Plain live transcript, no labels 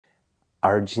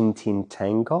Argentine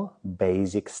tango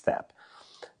basic step.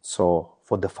 So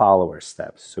for the follower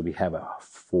steps, so we have a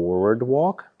forward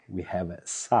walk, we have a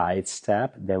side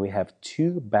step, then we have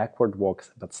 2 backward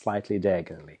walks but slightly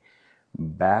diagonally.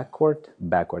 Backward,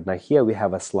 backward. Now here we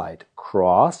have a slide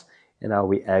cross, and now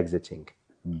we're exiting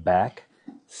back,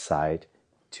 side,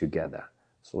 together.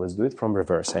 So let's do it from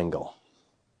reverse angle.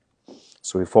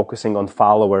 So we're focusing on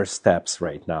follower steps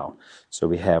right now. So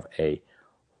we have a,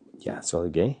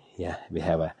 we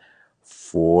have a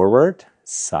forward,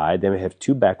 side, then we have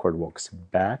 2 backward walks.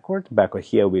 Backward, backward.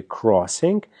 Here we're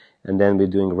crossing, and then we're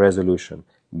doing resolution.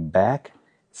 Back,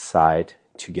 side,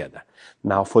 together.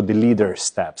 Now for the leader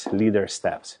steps.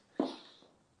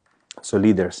 So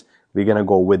leaders, we're going to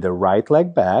go with the right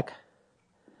leg back,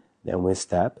 then we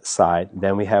step, side,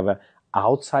 then we have a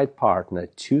outside partner,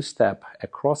 2 step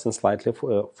across and slightly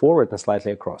forward and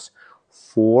slightly across.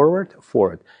 Forward,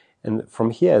 forward. And from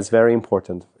here is very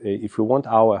important. If we want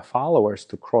our followers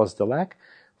to cross the leg,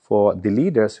 for the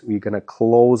leaders, we're going to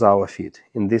close our feet.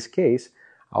 In this case,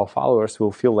 our followers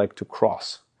will feel like to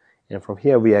cross. And from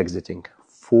here, we're exiting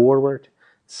forward,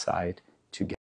 side, together.